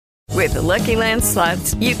With the Lucky Land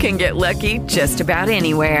Slots, you can get lucky just about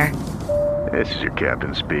anywhere. This is your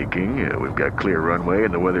captain speaking. We've got clear runway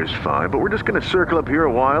and the weather's fine, but we're just going to circle up here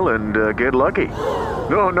a while and get lucky.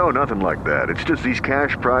 No, nothing like that. It's just these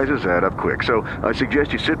cash prizes add up quick. So I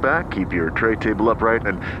suggest you sit back, keep your tray table upright,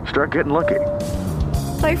 and start getting lucky.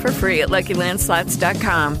 Play for free at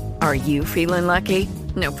LuckyLandSlots.com. Are you feeling lucky?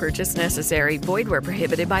 No purchase necessary. Void where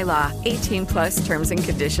prohibited by law. 18 plus terms and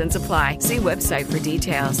conditions apply. See website for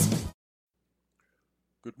details.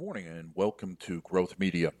 Good morning and welcome to Growth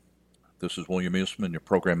Media. This is William Eastman, your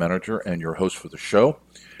program manager and your host for the show.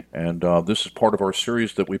 And this is part of our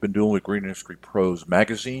series that we've been doing with Green Industry Pros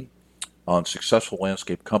magazine on successful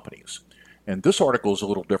landscape companies. And this article is a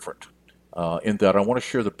little different in that I want to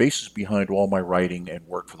share the basis behind all my writing and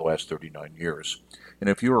work for the last 39 years. And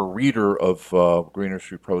if you're a reader of Green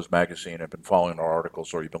Industry Pros magazine and have been following our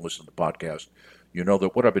articles or you've been listening to the podcast, you know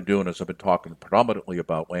that what I've been doing is I've been talking predominantly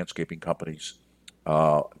about landscaping companies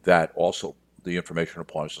that also the information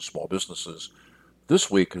applies to small businesses.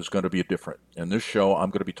 This week is going to be different. In this show,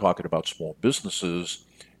 I'm going to be talking about small businesses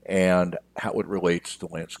and how it relates to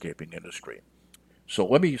the landscaping industry. So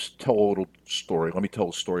let me tell a little story. Let me tell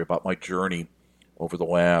a story about my journey over the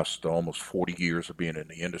last almost 40 years of being in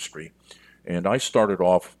the industry. And I started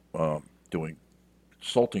off doing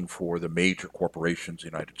consulting for the major corporations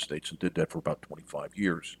in the United States and did that for about 25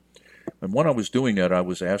 years. And when I was doing that, I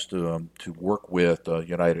was asked to work with the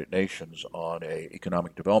United Nations on an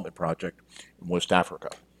economic development project in West Africa.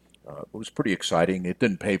 It was pretty exciting. It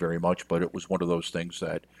didn't pay very much, but it was one of those things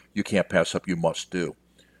that you can't pass up, you must do.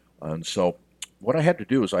 And so what I had to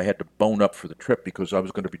do is I had to bone up for the trip because I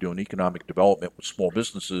was going to be doing economic development with small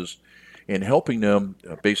businesses and helping them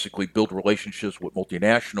basically build relationships with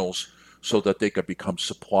multinationals so that they could become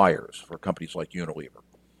suppliers for companies like Unilever.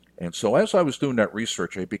 And so as I was doing that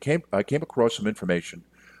research, I came across some information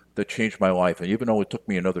that changed my life. And even though it took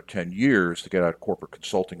me another 10 years to get out of corporate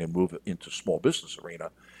consulting and move into small business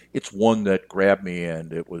arena, it's one that grabbed me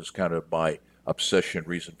and it was kind of my obsession,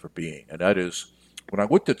 reason for being. And that is, when I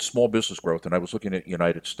looked at small business growth and I was looking at the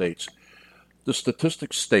United States, the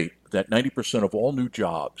statistics state that 90% of all new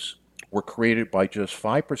jobs were created by just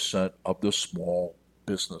 5% of the small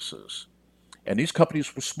businesses. And these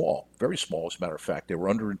companies were small, very small, as a matter of fact. They were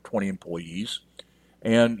under 20 employees,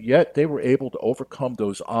 and yet they were able to overcome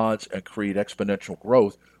those odds and create exponential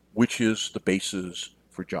growth, which is the basis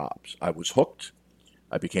for jobs. I was hooked.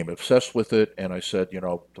 I became obsessed with it, and I said,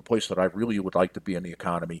 the place that I really would like to be in the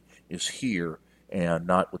economy is here and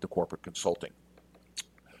not with the corporate consulting.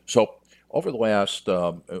 So over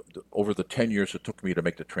the 10 years it took me to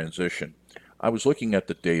make the transition, I was looking at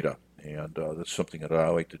the data. And that's something that I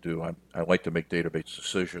like to do. I like to make database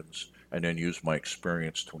decisions and then use my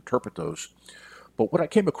experience to interpret those. But what I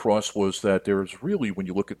came across was that there's really, when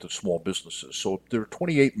you look at the small businesses, so there are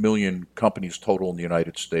 28 million companies total in the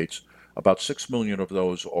United States. About 6 million of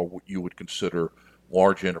those are what you would consider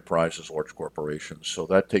large enterprises, large corporations. So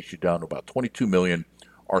that takes you down to about 22 million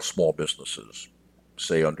are small businesses,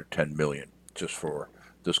 say under 10 million, just for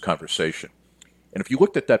this conversation. And if you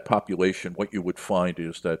looked at that population, what you would find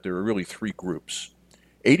is that there are really three groups.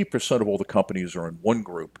 80% of all the companies are in one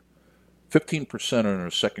group, 15% are in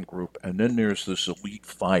a second group, and then there's this elite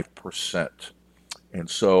 5%. And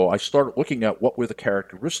so I started looking at what were the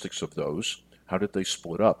characteristics of those, how did they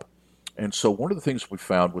split up? And so one of the things we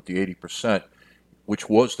found with the 80%, which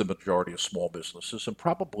was the majority of small businesses, and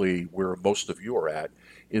probably where most of you are at,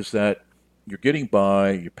 is that you're getting by,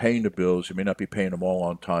 you're paying the bills, you may not be paying them all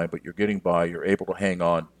on time, but you're getting by, you're able to hang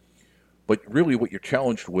on. But really what you're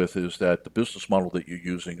challenged with is that the business model that you're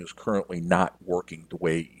using is currently not working the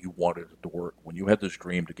way you wanted it to work. When you had this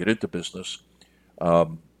dream to get into business,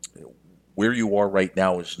 where you are right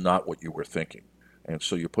now is not what you were thinking. And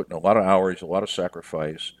so you're putting a lot of hours, a lot of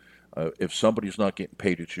sacrifice. If somebody's not getting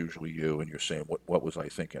paid, it's usually you, and you're saying, what was I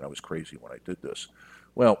thinking? I was crazy when I did this.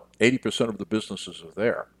 Well, 80% of the businesses are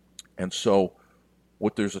there. And so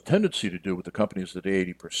what there's a tendency to do with the companies that are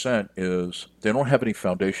 80% is they don't have any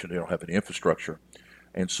foundation, they don't have any infrastructure.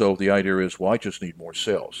 And so the idea is, well, I just need more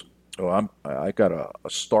sales. So I got a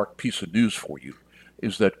stark piece of news for you,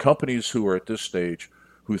 is that companies who are at this stage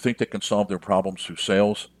who think they can solve their problems through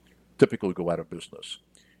sales typically go out of business.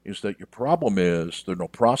 Is that your problem is there are no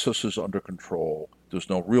processes under control, there's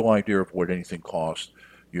no real idea of what anything costs,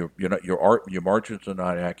 your margins are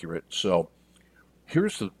not accurate. So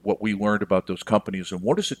here's what we learned about those companies and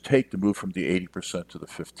what does it take to move from the 80% to the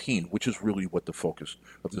 15%, which is really what the focus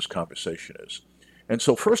of this conversation is. And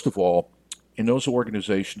so first of all, in those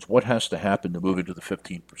organizations, what has to happen to move into the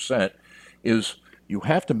 15% is you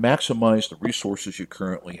have to maximize the resources you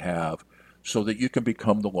currently have so that you can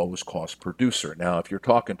become the lowest cost producer. Now, if you're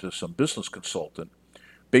talking to some business consultant,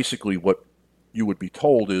 basically what you would be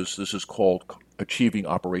told is this is called achieving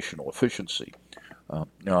operational efficiency.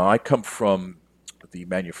 Now, I come from the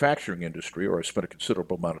manufacturing industry, or I spent a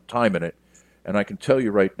considerable amount of time in it, and I can tell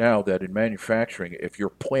you right now that in manufacturing, if your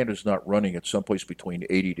plant is not running at someplace between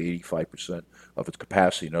 80 to 85% of its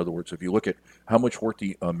capacity, in other words, if you look at how much work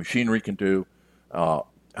the machinery can do, how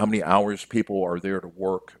many hours people are there to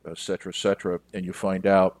work, et cetera, and you find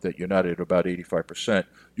out that you're not at about 85%,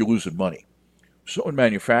 you're losing money. So in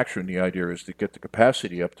manufacturing, the idea is to get the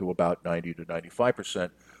capacity up to about 90 to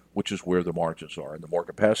 95%, which is where the margins are. And the more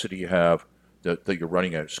capacity you have that you're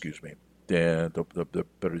running at, then the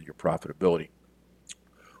better your profitability.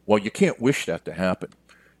 Well, you can't wish that to happen.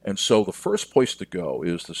 And so the first place to go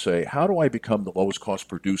is to say, how do I become the lowest cost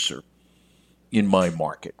producer in my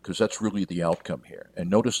market? Because that's really the outcome here. And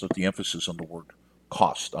notice that the emphasis on the word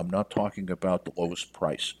cost. I'm not talking about the lowest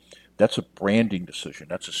price. That's a branding decision.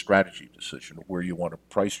 That's a strategy decision of where you want to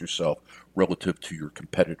price yourself relative to your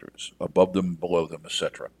competitors, above them, below them,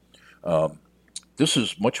 etc. This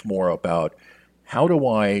is much more about how do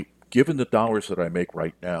I, given the dollars that I make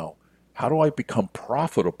right now, how do I become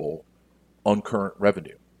profitable on current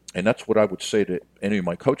revenue? And that's what I would say to any of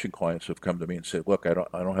my coaching clients who have come to me and say, look, I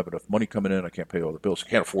don't have enough money coming in. I can't pay all the bills. I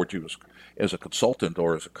can't afford you as a consultant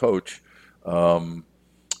or as a coach.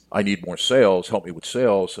 I need more sales. Help me with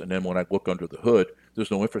sales. And then when I look under the hood,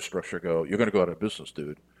 there's no infrastructure. You're going to go out of business,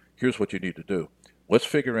 dude. Here's what you need to do. Let's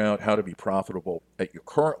figure out how to be profitable at your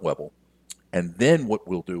current level. And then what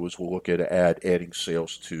we'll do is we'll look at adding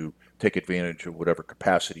sales to take advantage of whatever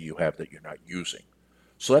capacity you have that you're not using.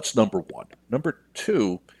 So that's number one. Number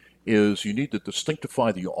two is you need to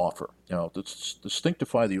distinctify the offer. Now,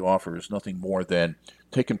 distinctify the offer is nothing more than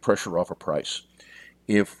taking pressure off a price.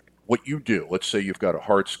 If what you do, let's say you've got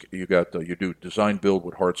you do design build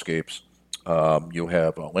with hardscapes, you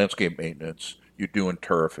have landscape maintenance, you're doing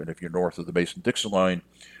turf, and if you're north of the Mason-Dixon line,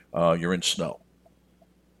 you're in snow.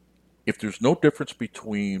 If there's no difference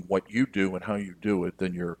between what you do and how you do it,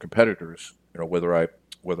 then your competitors, whether I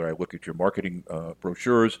look at your marketing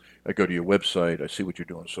brochures, I go to your website, I see what you're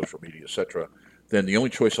doing on social media, etc., then the only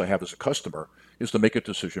choice I have as a customer is to make a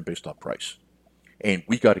decision based on price. And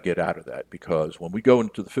we got to get out of that, because when we go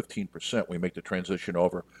into the 15%, we make the transition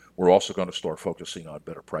over, we're also going to start focusing on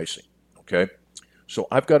better pricing, okay? So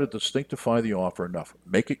I've got to distinctify the offer enough,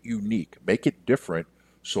 make it unique, make it different,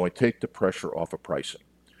 so I take the pressure off of pricing.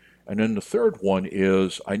 And then the third one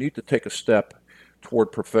is I need to take a step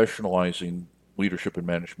toward professionalizing leadership and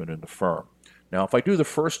management in the firm. Now, if I do the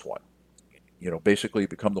first one, basically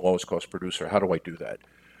become the lowest cost producer, how do I do that?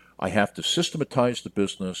 I have to systematize the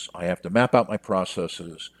business. I have to map out my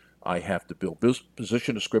processes. I have to build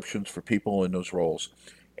position descriptions for people in those roles.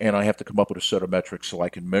 And I have to come up with a set of metrics so I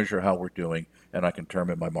can measure how we're doing and I can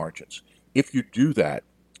determine my margins. If you do that,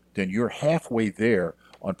 then you're halfway there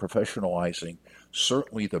on professionalizing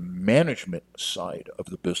certainly the management side of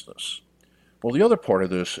the business. Well, the other part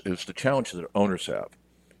of this is the challenge that owners have.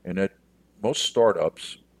 And at most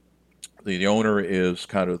startups, the owner is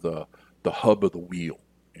kind of the hub of the wheel.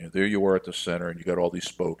 There you are at the center, and you got all these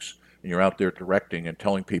spokes, and you're out there directing and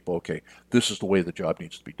telling people, okay, this is the way the job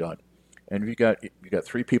needs to be done. And if you got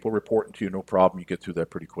 3 people reporting to you, no problem. You get through that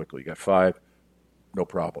pretty quickly. You got 5, no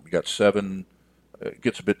problem. You got 7, it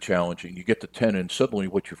gets a bit challenging. You get to 10, and suddenly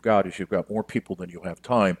what you've got more people than you have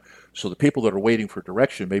time. So the people that are waiting for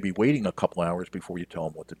direction may be waiting a couple hours before you tell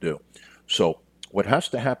them what to do. So what has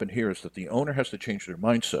to happen here is that the owner has to change their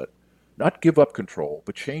mindset. Not give up control,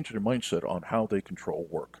 but change their mindset on how they control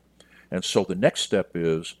work. And so the next step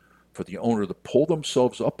is for the owner to pull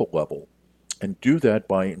themselves up a level and do that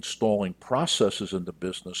by installing processes in the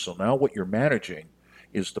business. So now what you're managing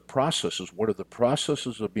is the processes. What are the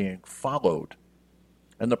processes that are being followed?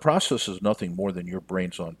 And the process is nothing more than your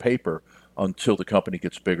brains on paper until the company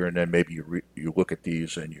gets bigger, and then maybe you look at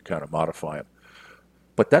these and you kind of modify them.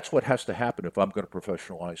 But that's what has to happen if I'm going to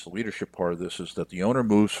professionalize the leadership part of this, is that the owner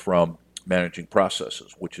moves from managing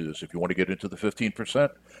processes, which is, if you want to get into the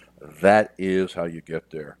 15%, that is how you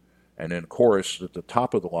get there. And then, of course, at the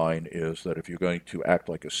top of the line is that if you're going to act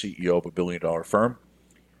like a CEO of a billion-dollar firm,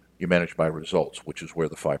 you manage by results, which is where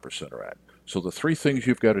the 5% are at. So the 3 things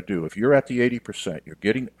you've got to do, if you're at the 80%,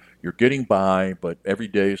 you're getting by, but every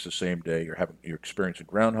day is the same day. You're experiencing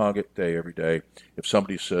Groundhog Day every day. If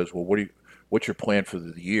somebody says, well, what's your plan for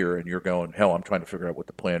the year? And you're going, hell, I'm trying to figure out what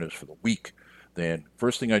the plan is for the week. Then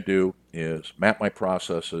first thing I do is map my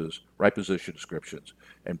processes, write position descriptions,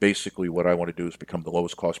 and basically what I want to do is become the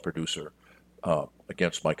lowest cost producer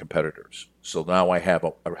against my competitors. So now I have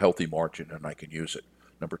a healthy margin and I can use it.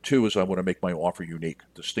 Number two is I want to make my offer unique,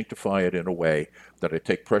 distinctify it in a way that I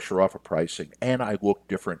take pressure off of pricing and I look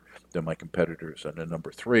different than my competitors. And then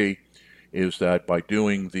number three is that by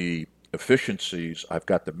doing the efficiencies, I've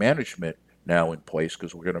got the management now in place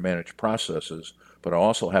because we're going to manage processes. But I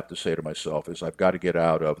also have to say to myself is I've got to get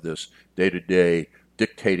out of this day-to-day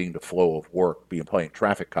dictating the flow of work, playing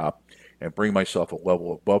traffic cop, and bring myself a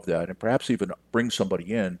level above that, and perhaps even bring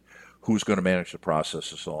somebody in who's going to manage the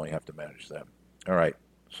processes so I only have to manage them. All right,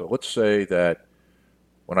 so let's say that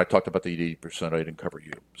when I talked about the 80%, I didn't cover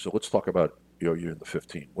you. So let's talk about you're in the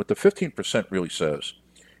 15. What the 15% really says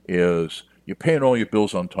is you're paying all your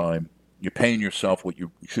bills on time, you're paying yourself what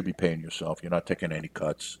you should be paying yourself, you're not taking any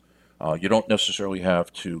cuts. You don't necessarily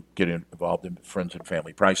have to get involved in friends and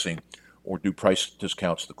family pricing or do price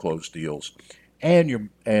discounts to close deals. And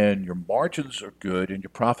your margins are good and your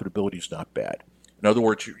profitability is not bad. In other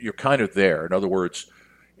words, you're kind of there. In other words,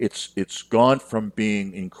 it's gone from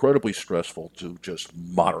being incredibly stressful to just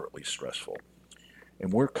moderately stressful.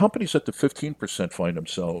 And where companies at the 15% find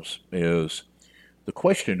themselves is the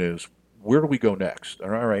question is, where do we go next? All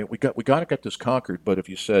right, we got to get this conquered. But if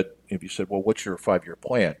you said, well, what's your 5-year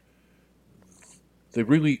plan?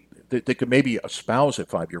 They could maybe espouse a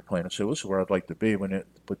 5-year plan and say, well, this is where I'd like to be.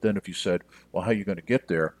 But then if you said, well, how are you going to get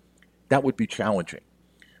there? That would be challenging.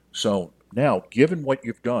 So now, given what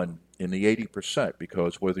you've done in the 80%,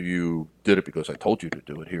 because whether you did it because I told you to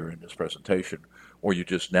do it here in this presentation, or you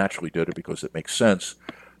just naturally did it because it makes sense,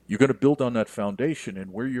 you're going to build on that foundation.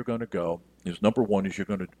 And where you're going to go is, number one, is you're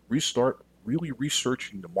going to restart really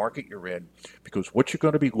researching the market you're in, because what you're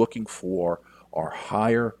going to be looking for are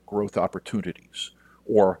higher growth opportunities,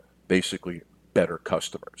 or basically better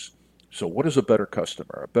customers. So what is a better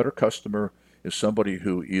customer? A better customer is somebody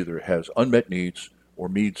who either has unmet needs or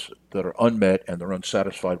needs that are unmet and they're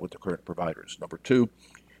unsatisfied with the current providers. Number two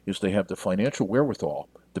is they have the financial wherewithal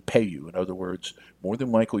to pay you. In other words, more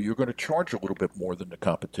than likely you're going to charge a little bit more than the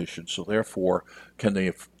competition. So therefore, can they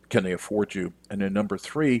afford you? And then number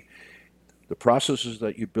three, the processes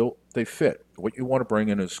that you built, they fit. What you want to bring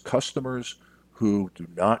in is customers who do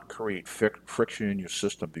not create friction in your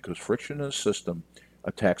system, because friction in the system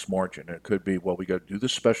attacks margin. And it could be, well, we got to do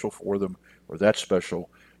this special for them or that special.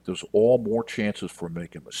 There's all more chances for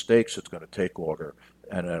making mistakes. It's going to take longer,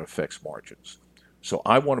 and that affects margins. So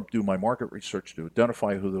I want to do my market research to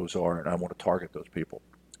identify who those are, and I want to target those people.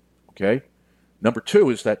 Okay? Number two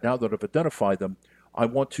is that now that I've identified them, I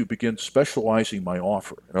want to begin specializing my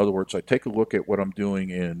offer. In other words, I take a look at what I'm doing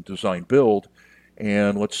in design build,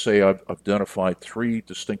 and let's say I've identified 3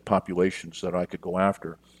 distinct populations that I could go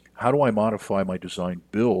after. How do I modify my design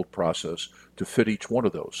build process to fit each one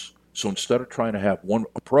of those? So instead of trying to have one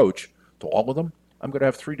approach to all of them, I'm going to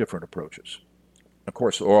have 3 different approaches. Of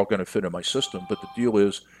course, they're all going to fit in my system, but the deal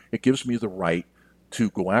is it gives me the right to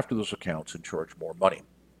go after those accounts and charge more money.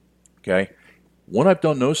 Okay? When I've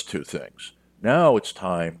done those 2 things, now it's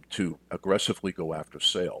time to aggressively go after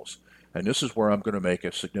sales. And this is where I'm going to make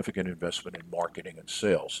a significant investment in marketing and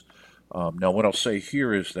sales. Now, what I'll say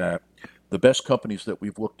here is that the best companies that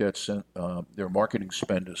we've looked at, their marketing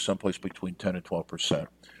spend is someplace between 10 and 12%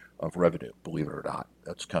 of revenue, believe it or not.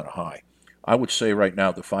 That's kind of high. I would say right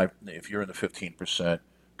now, if you're in the 15%,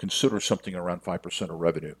 consider something around 5% of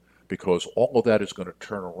revenue, because all of that is going to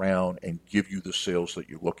turn around and give you the sales that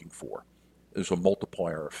you're looking for. There's a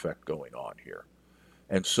multiplier effect going on here.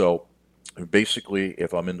 And so basically,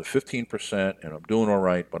 if I'm in the 15% and I'm doing all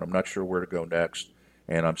right, but I'm not sure where to go next,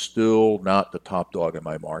 and I'm still not the top dog in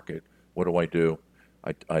my market, what do?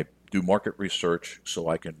 I do market research so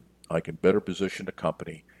I can better position the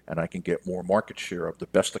company, and I can get more market share of the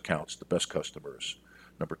best accounts, the best customers.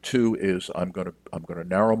 Number 2 is I'm going to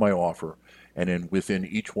narrow my offer, and then within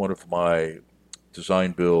each one of my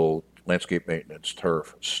design build, landscape maintenance,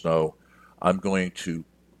 turf, snow, I'm going to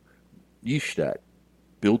niche that,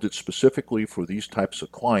 build it specifically for these types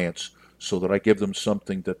of clients so that I give them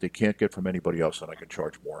something that they can't get from anybody else and I can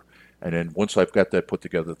charge more. And then once I've got that put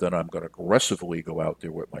together, then I'm going to aggressively go out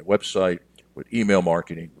there with my website, with email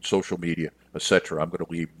marketing, with social media, etc. I'm going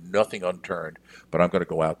to leave nothing unturned, but I'm going to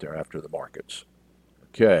go out there after the markets.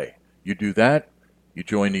 Okay, you do that, you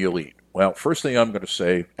join the elite. Well, first thing I'm going to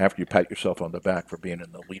say, after you pat yourself on the back for being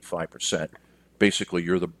in the elite 5%, basically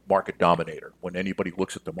you're the market dominator. When anybody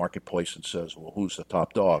looks at the marketplace and says, well, who's the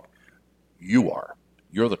top dog? You are.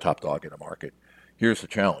 You're the top dog in the market. Here's the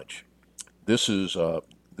challenge. This is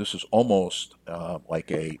almost like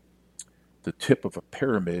the tip of a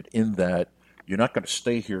pyramid, in that you're not going to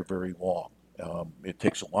stay here very long. It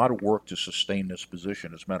takes a lot of work to sustain this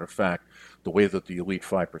position. As a matter of fact, the way that the elite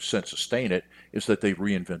 5% sustain it is that they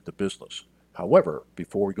reinvent the business. However,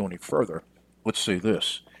 before we go any further, let's say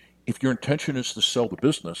this. If your intention is to sell the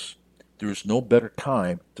business, there's no better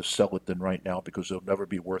time to sell it than right now because it'll never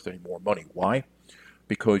be worth any more money. Why?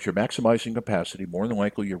 Because you're maximizing capacity. More than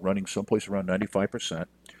likely, you're running someplace around 95%.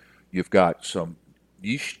 You've got some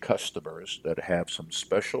niche customers that have some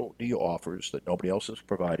specialty offers that nobody else is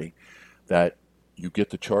providing that you get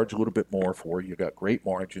to charge a little bit more for. You got great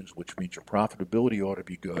margins, which means your profitability ought to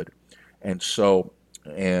be good. And so,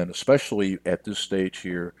 and especially at this stage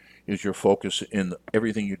here, is your focus in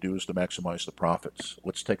everything you do is to maximize the profits.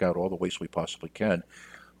 Let's take out all the waste we possibly can.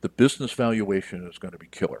 The business valuation is going to be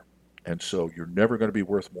killer. And so you're never going to be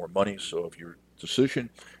worth more money. So if your decision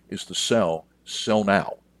is to sell, sell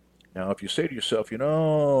now. Now, if you say to yourself,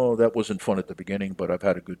 that wasn't fun at the beginning, but I've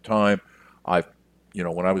had a good time.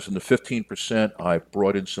 When I was in the 15%, I've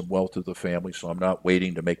brought in some wealth to the family, so I'm not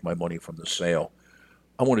waiting to make my money from the sale.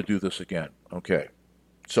 I want to do this again. Okay.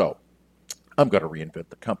 So I'm going to reinvent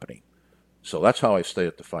the company. So that's how I stay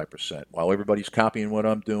at the 5%. While everybody's copying what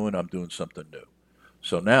I'm doing something new.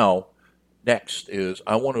 So now, next is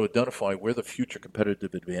I want to identify where the future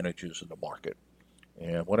competitive advantage is in the market.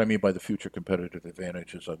 And what I mean by the future competitive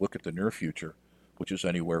advantage is I look at the near future, which is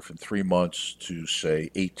anywhere from 3 months to, say,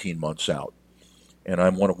 18 months out. And I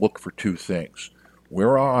want to look for two things.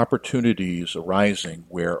 Where are opportunities arising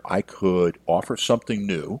where I could offer something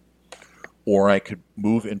new, or I could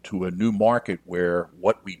move into a new market where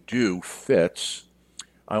what we do fits?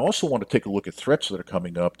 I also want to take a look at threats that are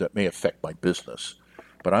coming up that may affect my business.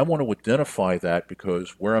 But I want to identify that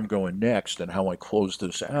because where I'm going next and how I close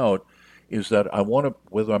this out is that I want to,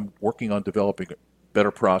 whether I'm working on developing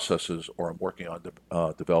better processes or I'm working on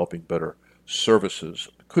developing better services,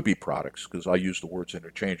 it could be products because I use the words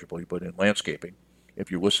interchangeably, but in landscaping, if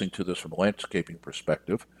you're listening to this from a landscaping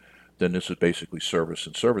perspective, then this is basically service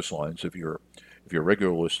and service lines. If you're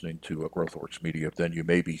regular listening to GrowthWorks Media, then you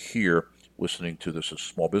may be here listening to this as a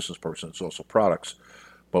small business person. It's also products.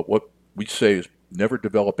 But what we say is never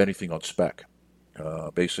develop anything on spec.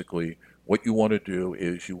 Basically, what you want to do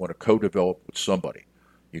is you want to co-develop with somebody.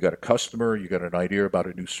 You got a customer, you got an idea about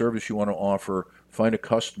a new service you want to offer, find a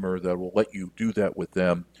customer that will let you do that with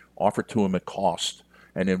them, offer to them at cost,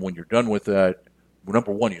 and then when you're done with that,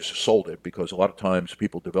 number one, you sold it, because a lot of times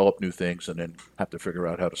people develop new things and then have to figure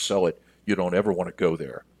out how to sell it. You don't ever want to go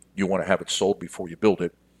there. You want to have it sold before you build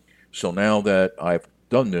it. So now that I've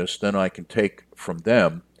done this, then I can take from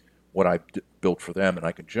them what I've built for them, and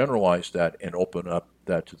I can generalize that and open up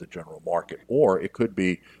that to the general market. Or it could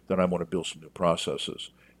be that I want to build some new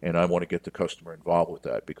processes, and I want to get the customer involved with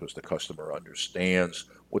that because the customer understands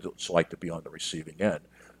what it's like to be on the receiving end.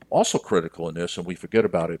 Also critical in this, and we forget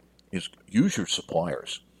about it, is use your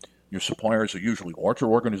suppliers. Your suppliers are usually larger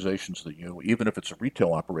organizations than you. Even if it's a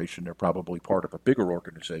retail operation, they're probably part of a bigger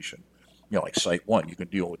organization. Like Site One, you can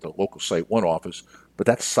deal with the local Site One office, but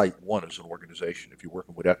that's Site One as an organization. If you're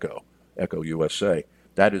working with Echo USA,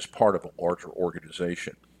 that is part of a larger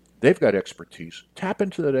organization. They've got expertise. Tap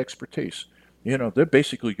into that expertise. They're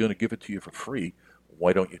basically going to give it to you for free.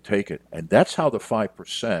 Why don't you take it? And that's how the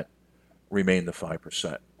 5% remain the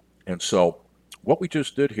 5%. And so what we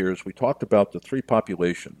just did here is we talked about the three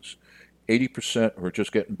populations. 80% are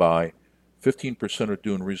just getting by, 15% are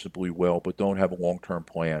doing reasonably well but don't have a long-term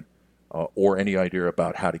plan or any idea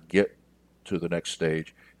about how to get to the next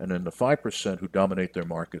stage, and then the 5% who dominate their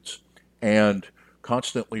markets and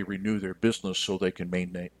constantly renew their business so they can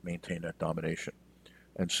maintain that domination.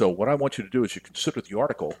 And so what I want you to do is you consider the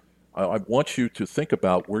article. I want you to think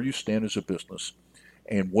about where you stand as a business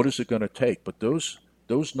and what is it going to take. But those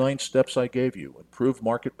 9 steps I gave you, improve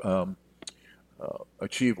market,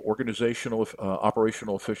 achieve organizational,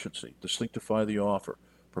 operational efficiency, distinctify the offer,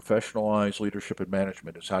 professionalize leadership and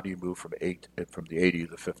management is how do you move from the 80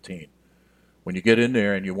 to the 15. When you get in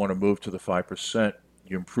there and you want to move to the 5%,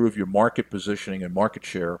 you improve your market positioning and market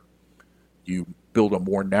share. You build a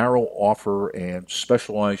more narrow offer and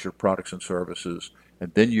specialize your products and services,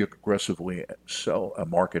 and then you aggressively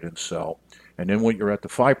market and sell. And then when you're at the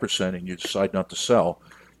 5% and you decide not to sell,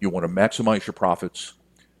 you want to maximize your profits.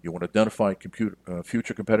 You want to identify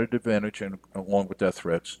future competitive advantage and along with that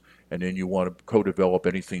threats, and then you want to co-develop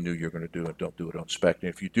anything new you're going to do and don't do it on spec. And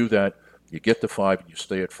if you do that, you get to 5 and you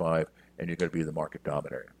stay at 5, and you're going to be the market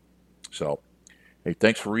dominator. So, hey,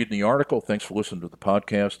 thanks for reading the article. Thanks for listening to the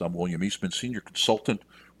podcast. I'm William Eastman, Senior Consultant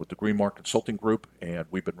with the Greenmark Consulting Group, and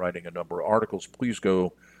we've been writing a number of articles. Please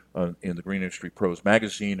go in the Green Industry Pros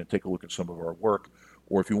magazine and take a look at some of our work.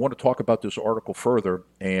 Or if you want to talk about this article further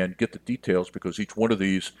and get the details, because each one of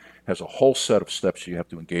these has a whole set of steps you have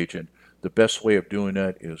to engage in, the best way of doing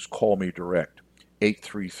that is call me direct,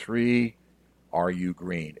 833-RU-GREEN,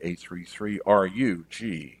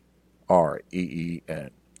 833-RU-GREEN.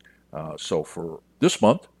 So for this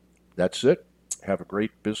month, that's it. Have a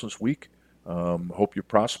great business week. Hope you're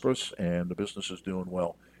prosperous and the business is doing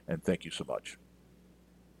well. And thank you so much.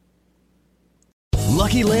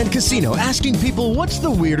 Lucky Land Casino, asking people, what's the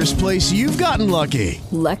weirdest place you've gotten lucky?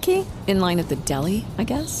 Lucky? In line at the deli, I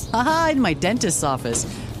guess? Aha, in my dentist's office.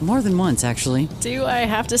 More than once, actually. Do I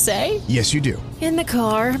have to say? Yes, you do. In the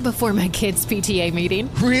car before my kids' PTA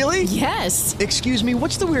meeting. Really? Yes. Excuse me,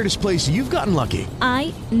 what's the weirdest place you've gotten lucky?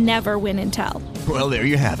 I never win and tell. Well, there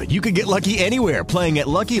you have it. You can get lucky anywhere, playing at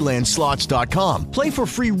LuckyLandSlots.com. Play for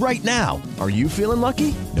free right now. Are you feeling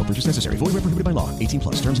lucky? No purchase necessary. Void where prohibited by law. 18+.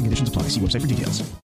 Terms and conditions apply. See website for details.